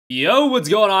Yo, what's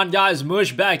going on, guys?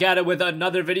 Mush back at it with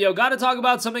another video. Gotta talk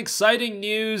about some exciting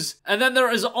news. And then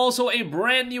there is also a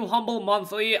brand new Humble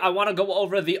Monthly. I want to go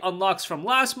over the unlocks from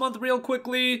last month real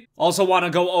quickly. Also want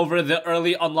to go over the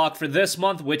early unlock for this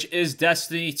month, which is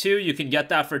Destiny 2. You can get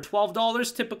that for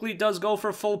 $12. Typically does go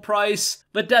for full price.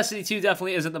 But Destiny 2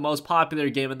 definitely isn't the most popular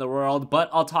game in the world, but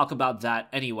I'll talk about that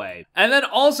anyway. And then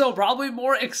also, probably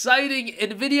more exciting,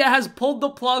 NVIDIA has pulled the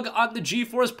plug on the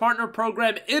GeForce Partner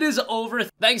Program. It is over.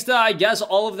 Thanks to, I guess,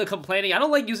 all of the complaining. I don't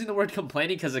like using the word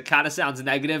complaining because it kind of sounds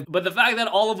negative, but the fact that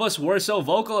all of us were so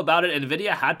vocal about it, NVIDIA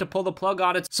had to pull the plug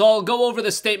on it. So I'll go over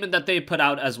the statement that they put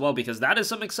out as well, because that is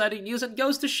some exciting news and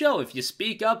goes to show if you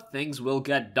speak up, things will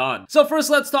get done. So first,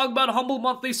 let's talk about Humble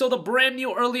Monthly. So the brand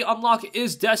new early unlock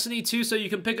is Destiny 2, so you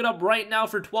can pick it up right now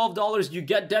for $12. You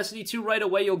get Destiny 2 right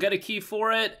away. You'll get a key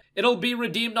for it. It'll be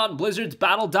redeemed on Blizzard's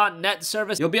Battle.net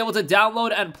service. You'll be able to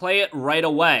download and play it right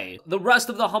away. The rest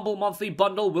of the Humble Monthly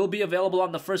bundle will be available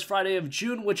on the first Friday of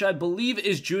June, which I believe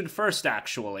is June 1st,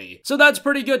 actually. So that's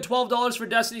pretty good. $12 for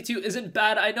Destiny 2 isn't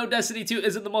bad. I know Destiny 2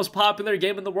 isn't the most popular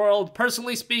game in the world.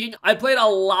 Personally speaking, I played a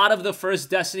lot of the first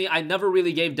Destiny. I never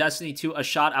really gave Destiny 2 a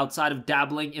shot outside of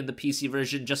dabbling in the PC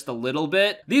version just a little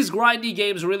bit. These grindy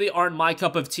games really aren't my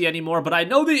cup of tea anymore, but I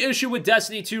know the issue with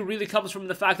Destiny 2 really comes from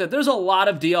the fact that there's a lot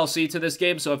of DLC to this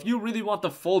game, so if you really want the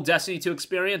full Destiny 2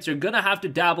 experience, you're gonna have to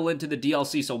dabble into the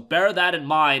DLC, so bear that in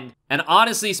mind. And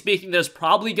honestly speaking, there's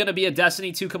probably going to be a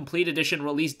Destiny 2 Complete Edition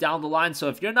released down the line, so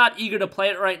if you're not eager to play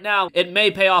it right now, it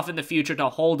may pay off in the future to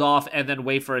hold off and then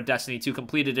wait for a Destiny 2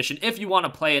 Complete Edition if you want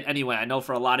to play it anyway. I know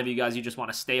for a lot of you guys, you just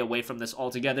want to stay away from this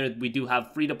altogether. We do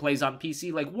have free-to-plays on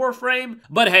PC like Warframe,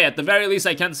 but hey, at the very least,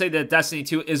 I can say that Destiny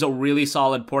 2 is a really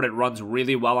solid port. It runs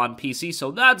really well on PC,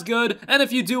 so that's good. And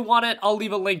if you do want it, I'll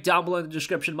leave a link down below in the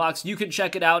description box. You can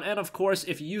check it out, and of course,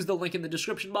 if you use the link in the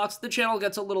description box, the channel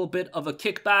gets a little bit of a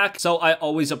kickback, so I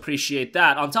always appreciate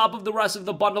that. On top of the rest of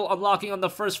the bundle unlocking on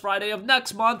the first Friday of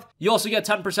next month, you also get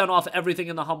 10% off everything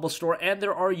in the Humble Store, and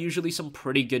there are usually some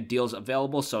pretty good deals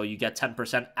available, so you get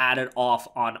 10% added off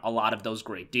on a lot of those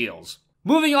great deals.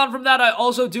 Moving on from that, I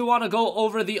also do want to go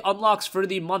over the unlocks for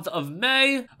the month of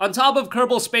May. On top of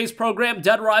Kerbal Space Program,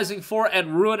 Dead Rising 4,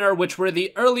 and Ruiner, which were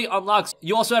the early unlocks,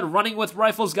 you also had Running with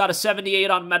Rifles, got a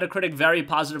 78 on Metacritic, very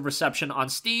positive reception on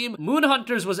Steam. Moon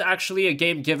Hunters was actually a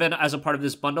game given as a part of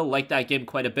this bundle, like that game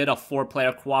quite a bit, a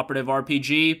 4-player cooperative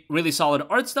RPG. Really solid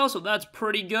art style, so that's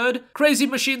pretty good. Crazy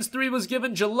Machines 3 was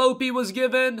given, Jalopy was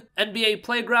given, NBA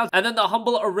Playground, and then the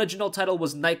Humble original title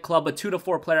was Nightclub, a 2 to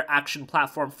 4 player action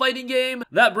platform fighting game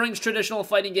that brings traditional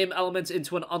fighting game elements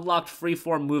into an unlocked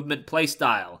freeform movement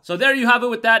playstyle. So there you have it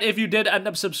with that. If you did end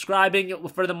up subscribing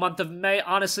for the month of May,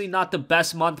 honestly not the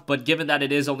best month, but given that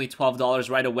it is only $12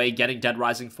 right away, getting Dead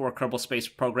Rising 4, Kerbal Space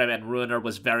Program, and Ruiner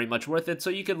was very much worth it, so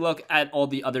you can look at all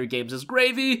the other games as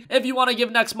gravy. If you want to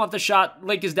give next month a shot,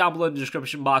 link is down below in the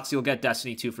description box. You'll get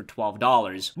Destiny 2 for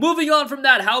 $12. Moving on from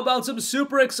that, how about some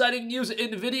super exciting news?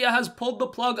 NVIDIA has pulled the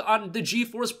plug on the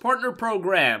GeForce Partner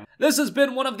Program. This has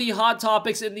been one of the hot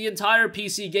topics in the entire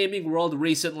PC gaming world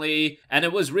recently, and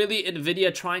it was really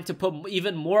NVIDIA trying to put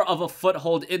even more of a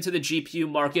foothold into the GPU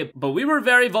market, but we were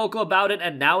very vocal about it,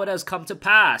 and now it has come to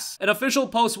pass. An official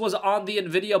post was on the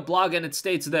NVIDIA blog, and it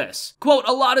states this, quote,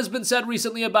 "A lot has been said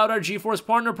recently about our GeForce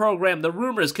Partner Program. The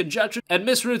rumors, conjecture, and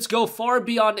misroutes go far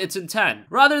beyond its intent.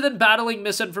 Rather than battling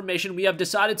misinformation, we have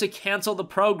decided to cancel the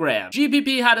program.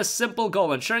 GPP had a simple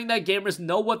goal, ensuring that gamers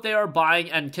know what they are buying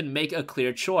and can make a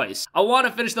clear choice." I want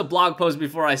to finish the blog post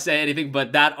before I say anything,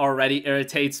 but that already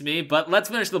irritates me, but let's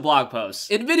finish the blog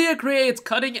post. NVIDIA creates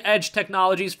cutting-edge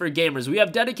technologies for gamers. We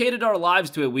have dedicated our lives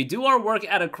to it. We do our work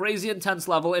at a crazy intense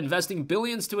level, investing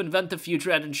billions to invent the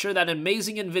future and ensure that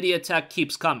amazing NVIDIA tech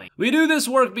keeps coming. We do this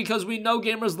work because we know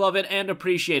gamers love it and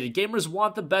appreciate it. Gamers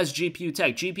want the best GPU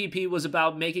tech. GPP was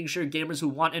about making sure gamers who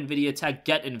want NVIDIA tech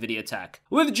get NVIDIA tech.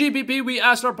 With GPP, we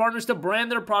asked our partners to brand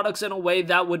their products in a way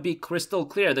that would be crystal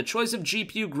clear. The choice of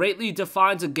GPU greatly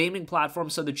defines a gaming platform,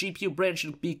 so the GPU brand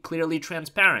should be clearly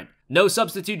transparent. No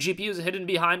substitute GPUs hidden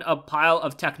behind a pile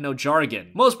of techno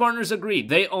jargon. Most partners agreed.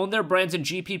 They own their brands, and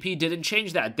GPP didn't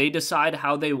change that. They decide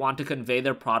how they want to convey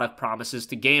their product promises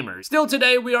to gamers. Still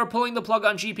today, we are pulling the plug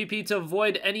on GPP to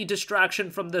avoid any distraction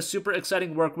from the super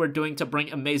exciting work we're doing to bring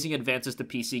amazing advances to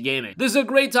PC gaming. This is a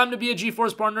great time to be a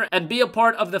GeForce partner and be a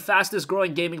part of the fastest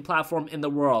growing gaming platform in the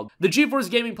world. The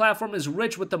GeForce gaming platform is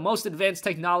rich with the most advanced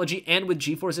technology, and with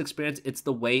GeForce experience, it's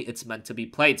the way it's meant to be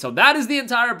played. So that is the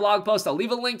entire blog post. I'll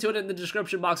leave a link to it in the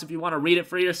description box if you want to read it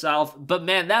for yourself. But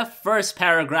man, that first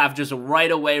paragraph just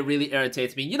right away really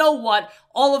irritates me. You know what?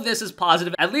 All of this is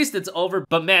positive. At least it's over.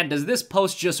 But man, does this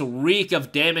post just reek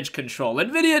of damage control.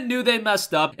 NVIDIA knew they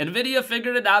messed up. NVIDIA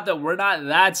figured it out that we're not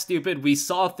that stupid. We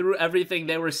saw through everything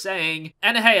they were saying.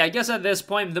 And hey, I guess at this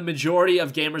point, the majority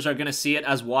of gamers are going to see it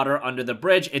as water under the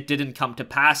bridge. It didn't come to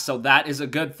pass, so that is a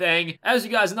good thing. As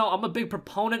you guys know, I'm a big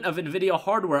proponent of NVIDIA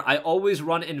hardware. I always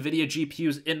run NVIDIA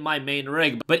GPUs in my main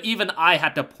rig. But even I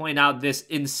had to point out this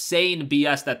insane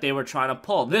BS that they were trying to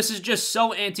pull. This is just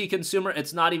so anti-consumer,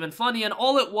 it's not even funny. And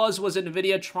all it was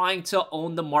NVIDIA trying to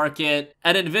own the market.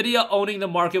 And NVIDIA owning the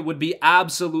market would be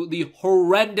absolutely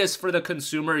horrendous for the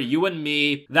consumer, you and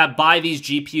me, that buy these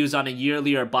GPUs on a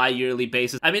yearly or bi-yearly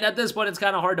basis. I mean, at this point, it's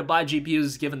kind of hard to buy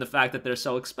GPUs given the fact that they're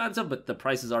so expensive, but the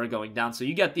prices are going down, so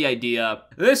you get the idea.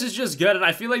 This is just good, and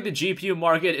I feel like the GPU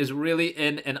market is really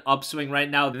in an upswing right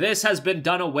now. This has been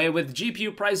done away with.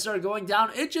 GPU prices are going down.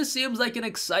 It just seems like an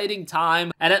exciting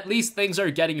time, and at least things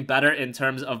are getting better in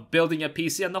terms of building a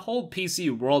PC, and the whole PC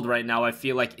world right now, I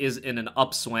feel like, is in an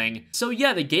upswing. So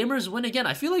yeah, the gamers win again.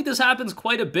 I feel like this happens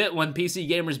quite a bit when PC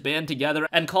gamers band together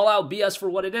and call out BS for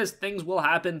what it is. Things will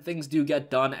happen, things do get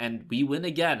done, and we win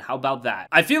again. How about that?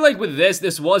 I feel like with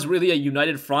this was really a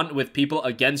united front with people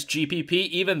against GPP.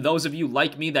 Even those of you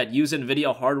like me that use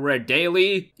NVIDIA hardware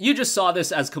daily, you just saw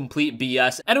this as complete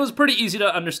BS, and it was pretty easy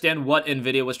to understand what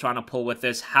NVIDIA was trying to pull with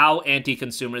this, how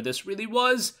anti-consumer this really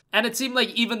was, and it seemed like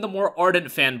even the more ardent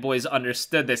fanboys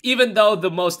understood this, even though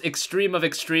the most extreme of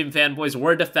extreme fanboys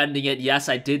were defending it. Yes,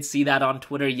 I did see that on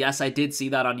Twitter. Yes, I did see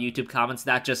that on YouTube comments.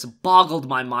 That just boggled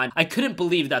my mind. I couldn't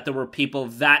believe that there were people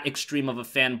that extreme of a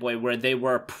fanboy where they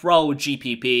were pro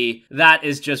GPP. That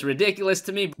is just ridiculous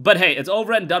to me. But hey, it's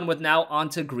over and done with now. On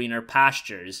to greener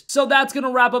pastures. So that's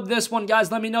gonna wrap up this one,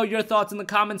 guys. Let me know your thoughts in the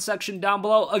comment section down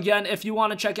below. Again, if you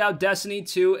want to check out Destiny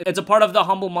 2, it's a part of the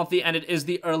Humble Monthly, and it is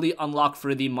the early unlock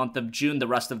for the month of June. The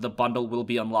rest of the bundle will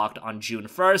be unlocked on June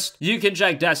 1st. You can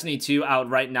check Destiny 2 out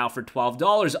right now for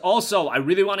 $12. Also, I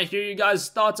really want to hear you guys'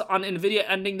 thoughts on NVIDIA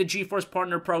ending the GeForce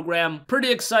Partner Program.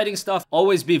 Pretty exciting stuff.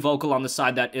 Always be vocal on the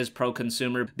side that is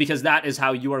pro-consumer, because that is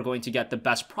how you are going to get the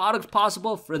best product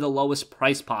possible for the lowest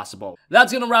price possible.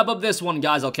 That's gonna wrap up this one,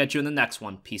 guys. I'll catch you in the next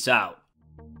one. Peace out.